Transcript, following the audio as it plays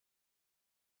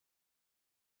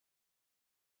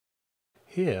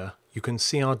Here you can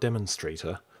see our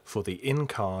demonstrator for the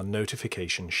in-car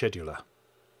notification scheduler.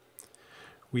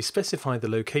 We specify the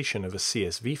location of a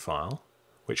CSV file,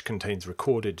 which contains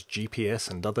recorded GPS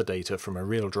and other data from a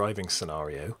real driving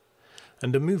scenario,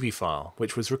 and a movie file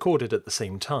which was recorded at the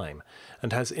same time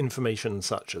and has information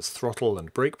such as throttle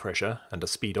and brake pressure and a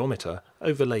speedometer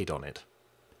overlaid on it.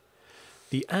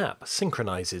 The app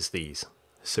synchronizes these,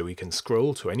 so we can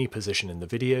scroll to any position in the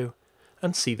video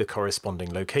and see the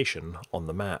corresponding location on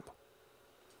the map.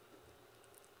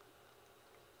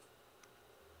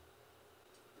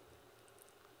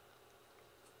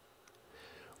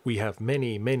 We have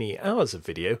many hours of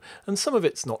video, and some of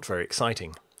it's not very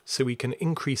exciting, so we can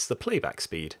increase the playback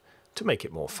speed to make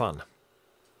it more fun.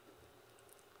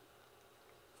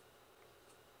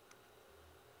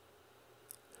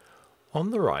 On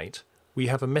the right, we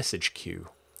have a message queue,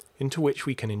 into which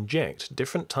we can inject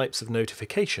different types of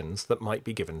notifications that might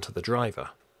be given to the driver.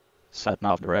 Set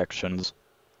nav directions.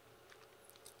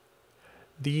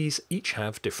 These each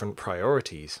have different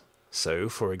priorities. So,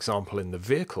 for example, in the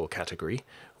vehicle category,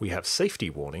 we have safety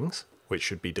warnings, which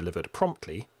should be delivered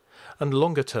promptly, and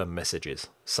longer-term messages,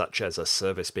 such as a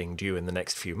service being due in the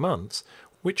next few months,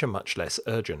 which are much less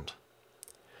urgent.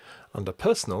 Under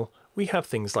personal, we have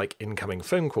things like incoming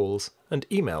phone calls and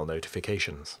email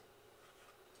notifications.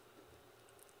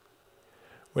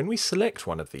 When we select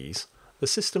one of these, the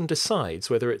system decides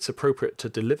whether it's appropriate to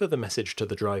deliver the message to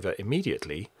the driver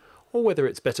immediately, or whether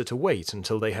it's better to wait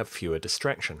until they have fewer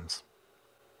distractions.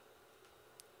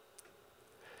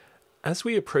 As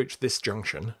we approach this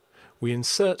junction, we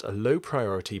insert a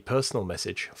low-priority personal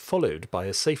message followed by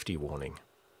a safety warning.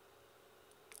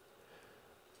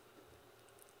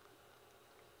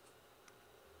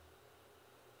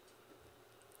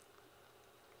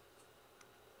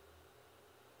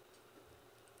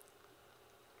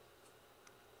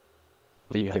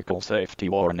 Vehicle safety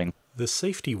warning. The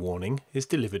safety warning is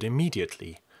delivered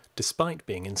immediately, despite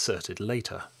being inserted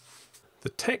later. The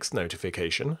text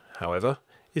notification, however,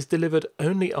 is delivered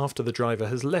only after the driver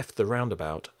has left the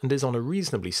roundabout and is on a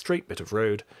reasonably straight bit of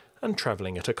road and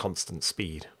travelling at a constant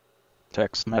speed.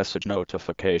 Text message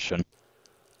notification.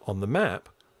 On the map,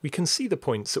 we can see the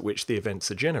points at which the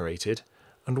events are generated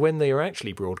and when they are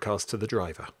actually broadcast to the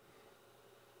driver.